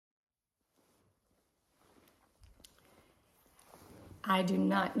I do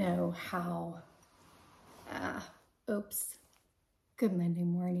not know how, good Monday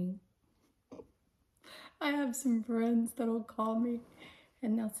morning. I have some friends that'll call me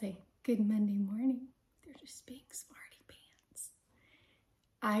and they'll say, good Monday morning. They're just being smarty pants.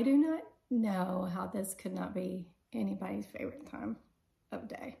 I do not know how this could not be anybody's favorite time of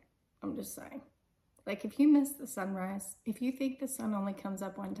day. I'm just saying. Like, if you miss the sunrise, if you think the sun only comes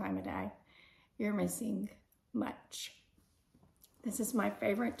up one time a day, you're missing much. This is my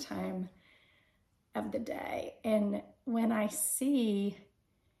favorite time of the day. And when I see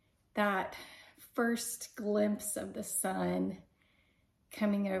that first glimpse of the sun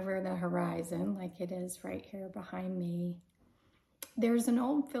coming over the horizon, like it is right here behind me, there's an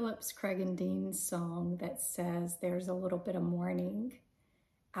old Phillips Craig and Dean song that says there's a little bit of morning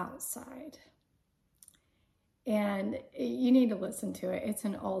outside. And you need to listen to it. It's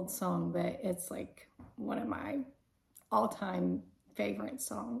an old song, but it's like one of my all-time favorite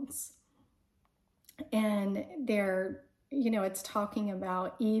songs. And it's talking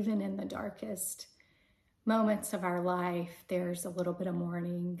about even in the darkest moments of our life, there's a little bit of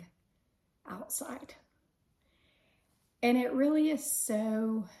morning outside. And it really is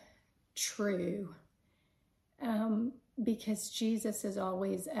so true, because Jesus is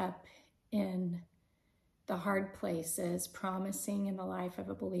always up in the hard places, promising in the life of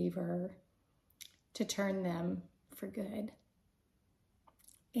a believer to turn them for good.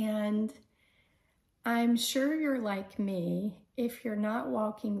 And I'm sure you're like me. If you're not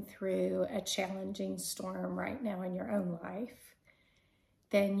walking through a challenging storm right now in your own life,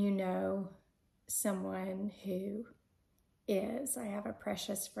 then you know someone who is. I have a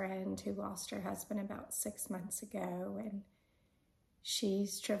precious friend who lost her husband about 6 months ago, and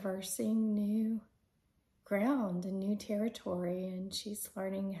she's traversing new ground and new territory, and she's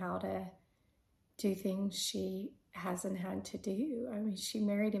learning how to do things she hasn't had to do. I mean, she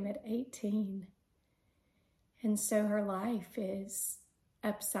married him at 18. And so her life is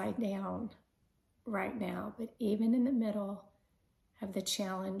upside down right now. But even in the middle of the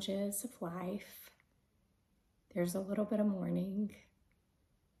challenges of life, there's a little bit of morning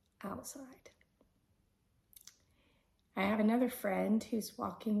outside. I have another friend who's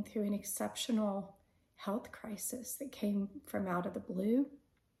walking through an exceptional health crisis that came from out of the blue,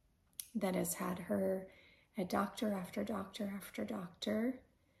 that has had her a doctor after doctor after doctor.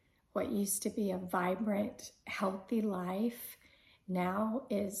 What used to be a vibrant, healthy life now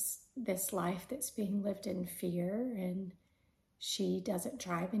is this life that's being lived in fear, and she doesn't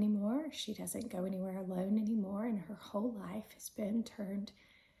drive anymore. She doesn't go anywhere alone anymore, and her whole life has been turned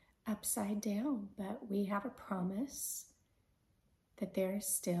upside down. But we have a promise that there is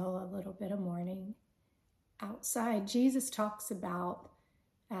still a little bit of morning outside. Jesus talks about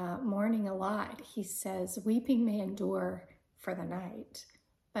mourning a lot. He says, weeping may endure for the night,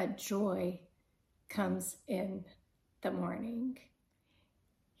 but joy comes in the morning.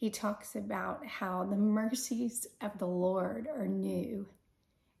 He talks about how the mercies of the Lord are new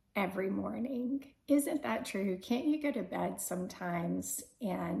every morning. Isn't that true? Can't you go to bed sometimes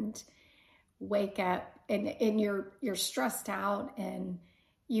and wake up and you're stressed out, and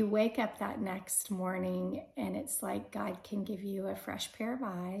you wake up that next morning and it's like God can give you a fresh pair of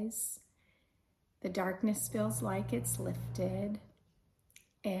eyes. The darkness feels like it's lifted,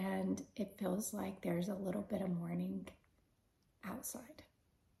 and it feels like there's a little bit of morning outside.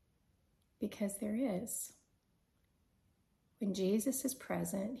 Because there is. When Jesus is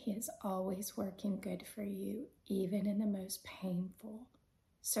present, he is always working good for you, even in the most painful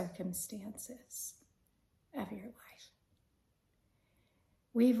circumstances of your life.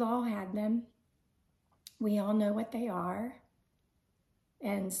 We've all had them. We all know what they are.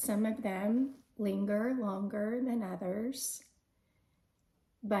 And some of them linger longer than others.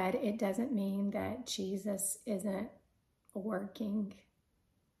 But it doesn't mean that Jesus isn't working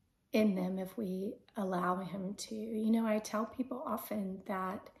in them if we allow him to. You know, I tell people often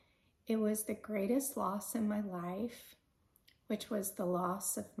that it was the greatest loss in my life, which was the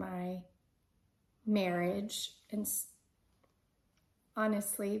loss of my marriage. And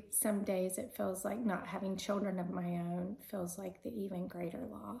honestly, some days it feels like not having children of my own feels like the even greater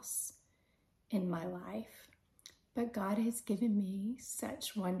loss in my life. But God has given me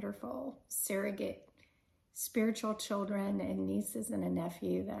such wonderful surrogate spiritual children and nieces and a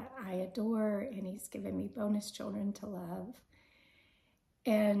nephew that I adore, and he's given me bonus children to love.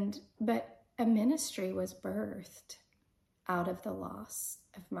 But a ministry was birthed out of the loss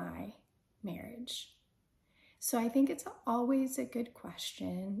of my marriage. So I think it's always a good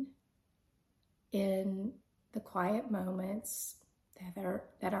question in the quiet moments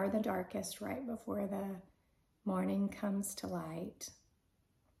that are the darkest, right before the morning comes to light.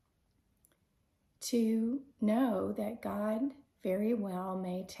 to know that God very well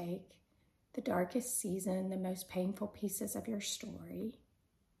may take the darkest season, the most painful pieces of your story,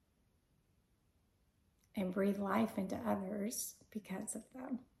 and breathe life into others because of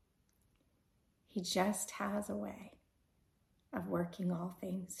them. He just has a way of working all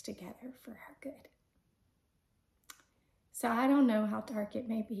things together for our good. So I don't know how dark it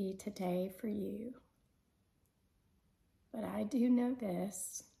may be today for you, but I do know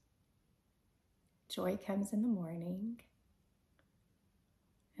this: joy comes in the morning,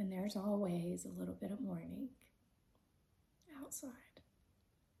 and there's always a little bit of morning outside.